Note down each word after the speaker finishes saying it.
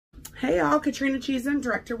Hey y'all, Katrina Cheesem,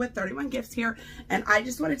 director with 31 Gifts here, and I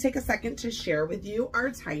just want to take a second to share with you our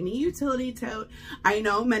tiny utility tote. I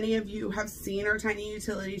know many of you have seen our tiny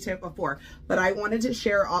utility tote before, but I wanted to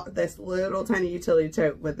share this little tiny utility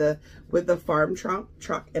tote with the farm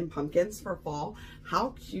truck and pumpkins for fall.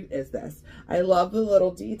 How cute is this? I love the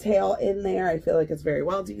little detail in there. I feel like it's very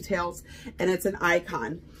well detailed, and it's an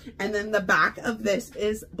icon. And then the back of this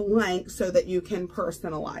is blank so that you can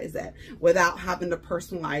personalize it without having to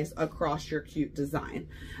personalize across your cute design.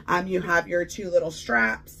 You have your two little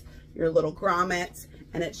straps, your little grommets,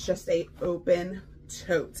 and it's just a open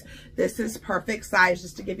tote. This is perfect size.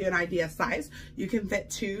 Just to give you an idea of size, you can fit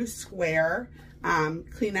 2 square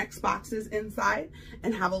Kleenex boxes inside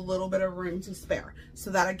and have a little bit of room to spare. So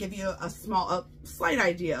that'll give you a slight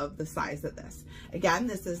idea of the size of this. Again,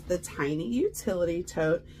 this is the tiny utility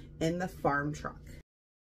tote in the farm truck.